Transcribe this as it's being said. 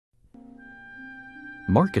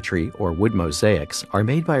Marquetry, or wood mosaics, are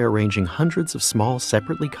made by arranging hundreds of small,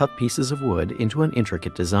 separately cut pieces of wood into an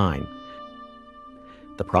intricate design.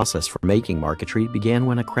 The process for making marquetry began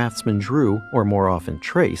when a craftsman drew, or more often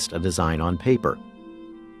traced, a design on paper.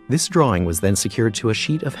 This drawing was then secured to a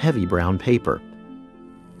sheet of heavy brown paper.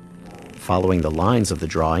 Following the lines of the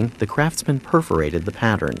drawing, the craftsman perforated the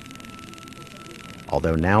pattern.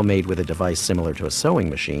 Although now made with a device similar to a sewing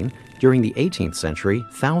machine, during the 18th century,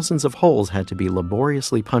 thousands of holes had to be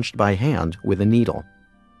laboriously punched by hand with a needle.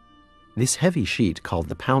 This heavy sheet, called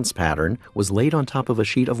the pounce pattern, was laid on top of a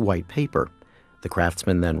sheet of white paper. The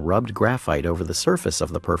craftsman then rubbed graphite over the surface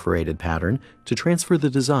of the perforated pattern to transfer the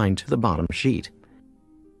design to the bottom sheet.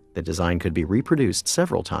 The design could be reproduced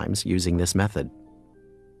several times using this method.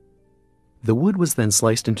 The wood was then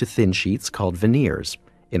sliced into thin sheets called veneers.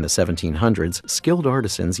 In the 1700s, skilled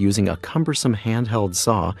artisans using a cumbersome handheld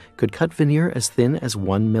saw could cut veneer as thin as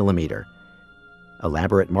 1 millimeter.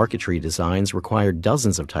 Elaborate marquetry designs required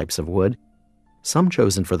dozens of types of wood, some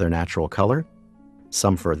chosen for their natural color,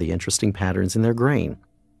 some for the interesting patterns in their grain.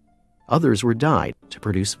 Others were dyed to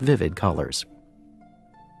produce vivid colors.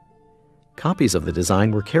 Copies of the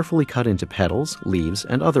design were carefully cut into petals, leaves,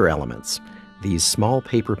 and other elements. These small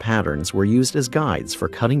paper patterns were used as guides for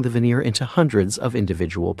cutting the veneer into hundreds of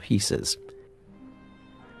individual pieces.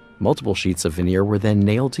 Multiple sheets of veneer were then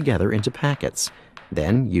nailed together into packets.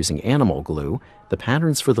 Then, using animal glue, the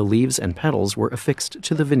patterns for the leaves and petals were affixed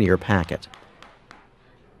to the veneer packet.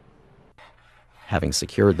 Having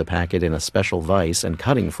secured the packet in a special vise and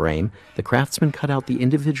cutting frame, the craftsman cut out the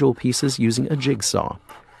individual pieces using a jigsaw.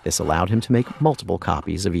 This allowed him to make multiple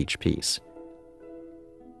copies of each piece.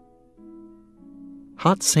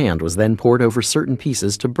 Hot sand was then poured over certain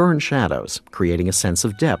pieces to burn shadows, creating a sense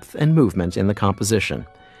of depth and movement in the composition.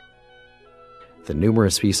 The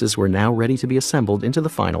numerous pieces were now ready to be assembled into the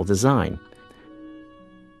final design.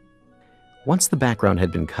 Once the background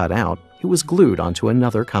had been cut out, it was glued onto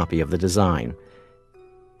another copy of the design.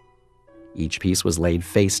 Each piece was laid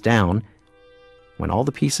face down. When all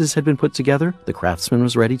the pieces had been put together, the craftsman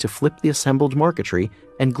was ready to flip the assembled marquetry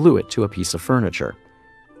and glue it to a piece of furniture.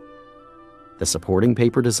 The supporting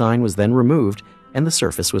paper design was then removed and the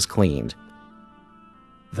surface was cleaned.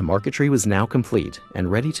 The marquetry was now complete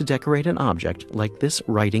and ready to decorate an object like this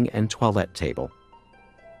writing and toilette table.